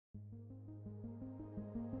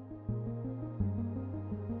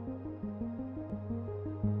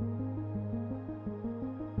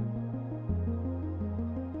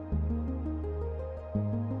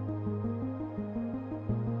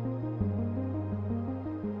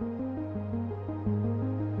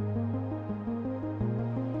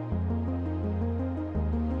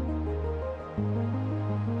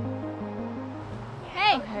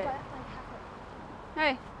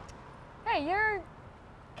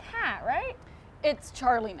It's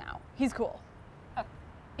Charlie now. He's cool. Oh.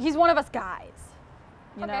 He's one of us guys.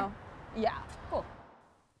 You Okay. know? Yeah. Cool.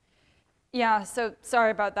 Yeah, so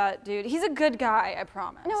sorry about that, dude. He's a good guy, I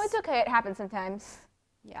promise. No, it's okay. It happens sometimes.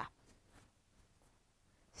 Yeah.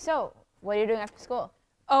 So, what are you doing after school?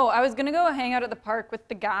 Oh, I was gonna go hang out at the park with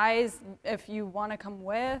the guys if you wanna come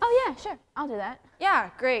with. Oh, yeah, sure. I'll do that. Yeah,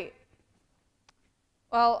 great.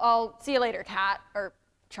 Well, I'll see you later, Kat. Or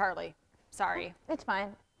Charlie. Sorry. It's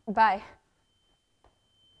fine. Bye.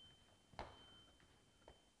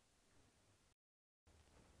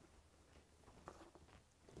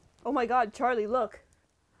 Oh my god, Charlie, look.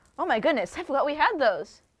 Oh my goodness, I forgot we had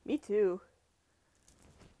those. Me too.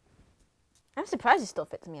 I'm surprised it still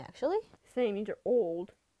fits me, actually. Same, means you're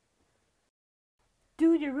old.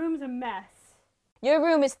 Dude, your room's a mess. Your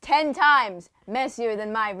room is 10 times messier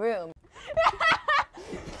than my room.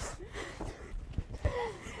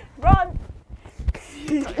 Run!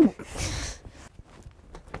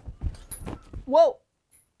 Whoa!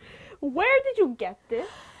 Where did you get this?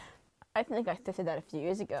 I think I thrifted that a few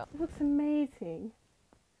years ago. It looks amazing.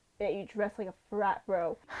 Yeah, you dress like a frat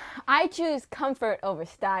bro. I choose comfort over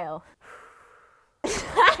style.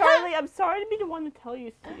 Charlie, I'm sorry to be the one to tell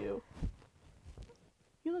you to.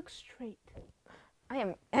 You look straight. I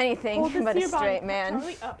am anything Hold this but to a your body. straight man.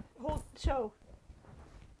 Charlie, up. Hold, show.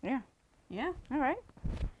 Yeah. Yeah. All right.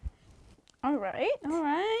 All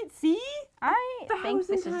right. See? I think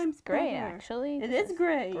this 1,000 times is great, better. actually. It This is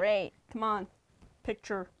great. Great. Come on.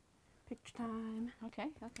 Picture. Picture time. Okay,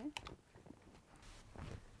 okay.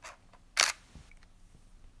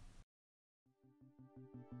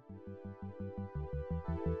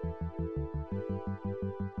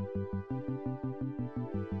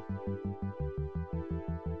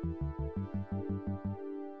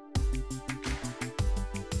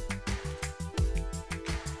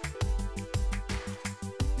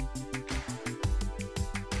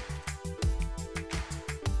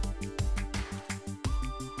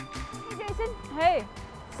 Hey, Jason. Hey,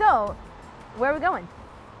 So, where are we going?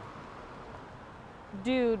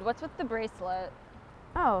 dude, what's with the bracelet?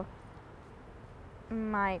 Oh,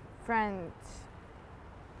 my friend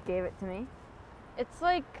gave it to me. It's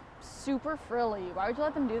like super frilly. Why would you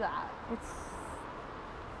let them do that? It's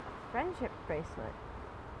a friendship bracelet.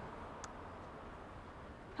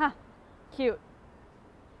 Huh. Cute.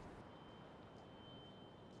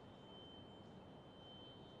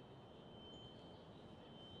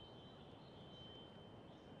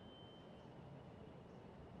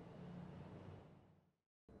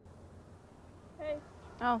 Hey,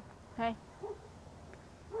 Oh, hey,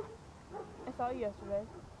 I saw you yesterday.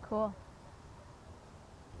 cool.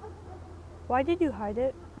 Why did you hide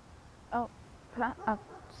it? Oh, I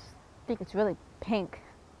think it's really pink.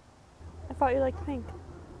 I thought you liked pink.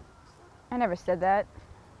 I never said that.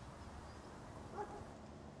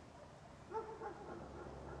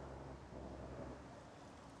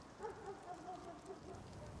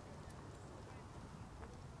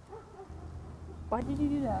 Why did you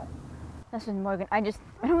do that? Listen, Morgan, I don't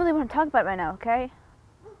really want to talk about it right now, okay?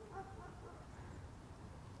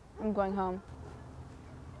 I'm going home.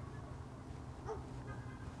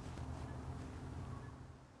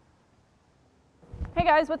 Hey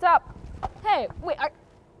guys, what's up? Hey, wait,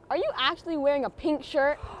 are you actually wearing a pink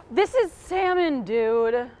shirt? This is salmon,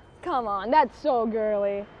 dude. Come on, that's so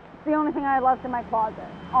girly. It's the only thing I left in my closet,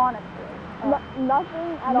 honestly.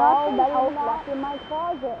 Nothing at all else left in my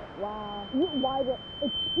closet. Wow.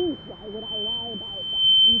 It's pink. Why would I lie about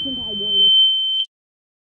that? You think I wore this